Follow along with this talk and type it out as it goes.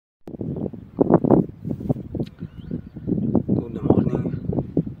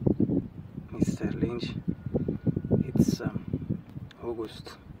Lynch. It's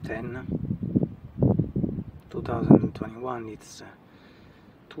August 10, 2021. It's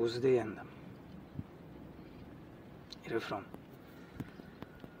Tuesday, and here from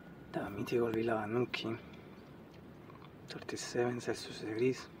the mythical Villa Nuki, 37 Celsius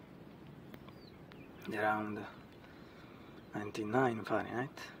degrees, around 99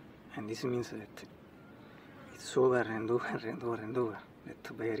 Fahrenheit, and this means that it's over and over and over and over. That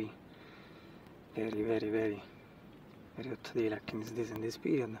very hot day like in this days and this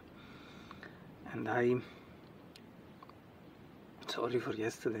period. And I'm sorry for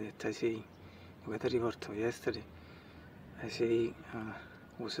yesterday that I say the weather report of yesterday I say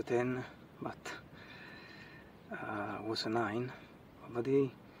was a 10, but was a 9 of a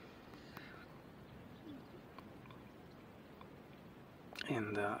day.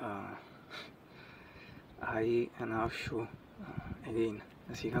 And I now show again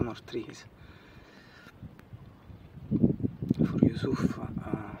the sycamore trees for Yusuf.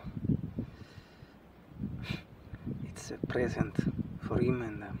 It's a present for him,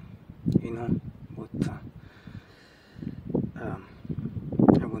 and you know what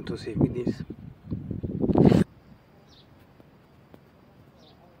I want to say with this.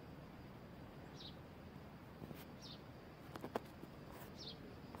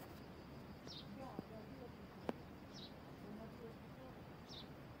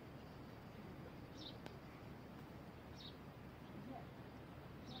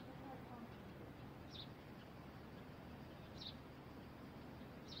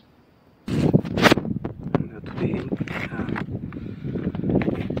 Today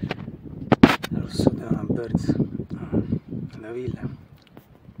also the birds in the villa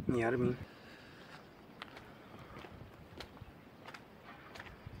near me.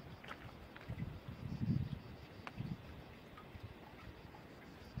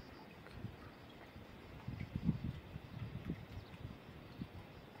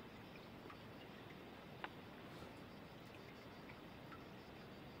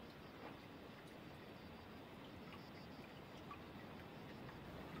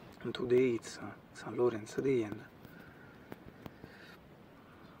 And today it's St. Lawrence Day, and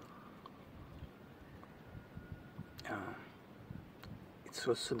it's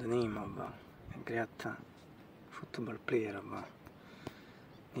also the name of a great football player of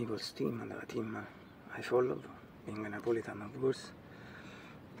Naples team, and the team I follow, being a Napolitan of course,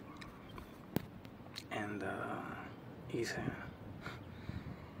 and he's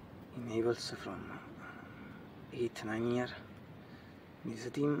in Naples from 8-9 years.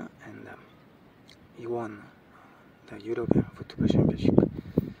 This team, and he won the European Football Championship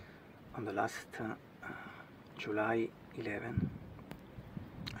on the last July 11,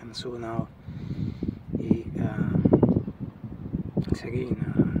 and so now he is again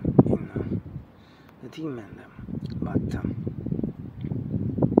in the team, and but I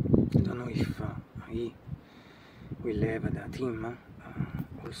don't know if he will have the team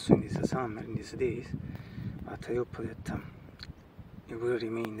also in this summer, in these days, but I hope that he will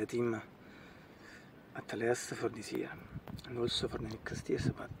remain in the team at least for this year and also for the next years,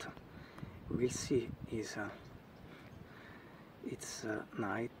 but we will see. It's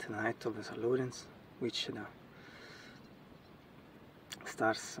night of St. Lawrence, which the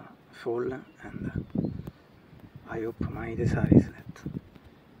stars fall, and I hope, my desire is that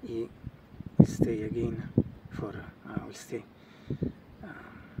he will stay again for will stay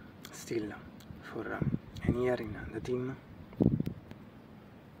still for a year in the team.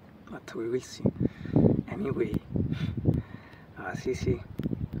 But we will see. Anyway, see,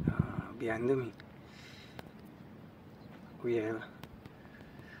 behind me we have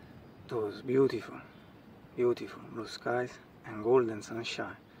those beautiful blue skies and golden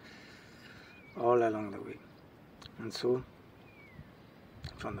sunshine all along the way. And so,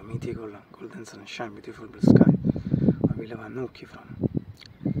 from the mythical golden sunshine, beautiful blue sky, I will have a nookie from.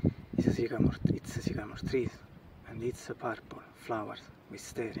 It's a sycamore trees, and it's a purple flowers,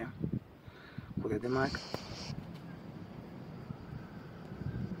 wisteria, put the mic.